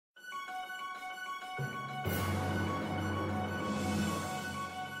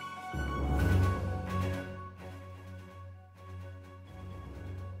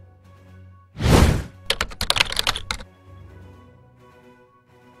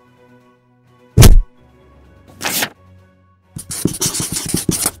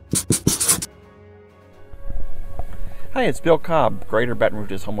Hi, it's Bill Cobb, Greater Baton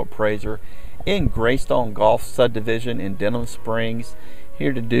Rouge's home appraiser in Greystone Golf Subdivision in Denham Springs,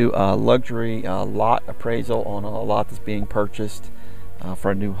 here to do a luxury lot appraisal on a lot that's being purchased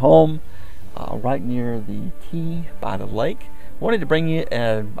for a new home right near the T by the lake. Wanted to bring you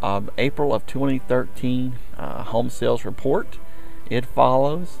an April of 2013 home sales report. It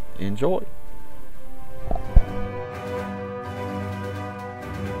follows. Enjoy.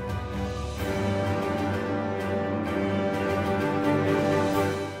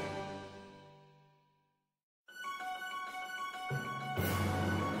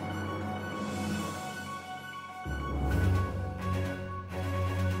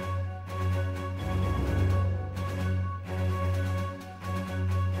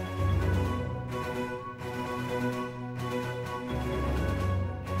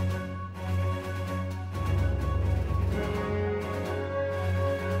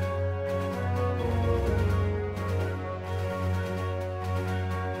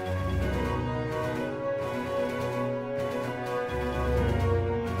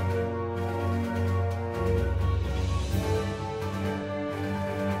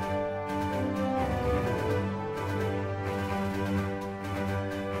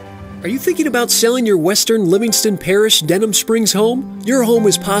 Are you thinking about selling your Western Livingston Parish Denham Springs home? Your home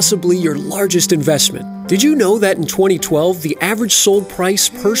is possibly your largest investment. Did you know that in 2012, the average sold price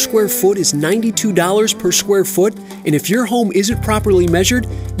per square foot is $92 per square foot? And if your home isn't properly measured,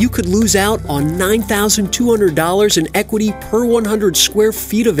 you could lose out on $9,200 in equity per 100 square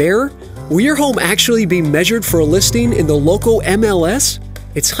feet of error? Will your home actually be measured for a listing in the local MLS?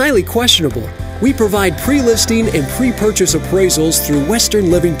 It's highly questionable. We provide pre-listing and pre-purchase appraisals through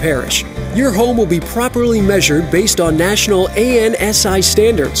Western Living Parish. Your home will be properly measured based on national ANSI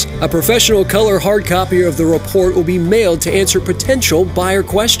standards. A professional color hard copy of the report will be mailed to answer potential buyer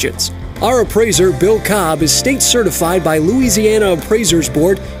questions. Our appraiser, Bill Cobb, is state certified by Louisiana Appraisers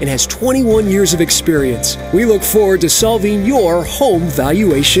Board and has 21 years of experience. We look forward to solving your home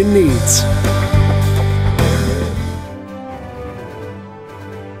valuation needs.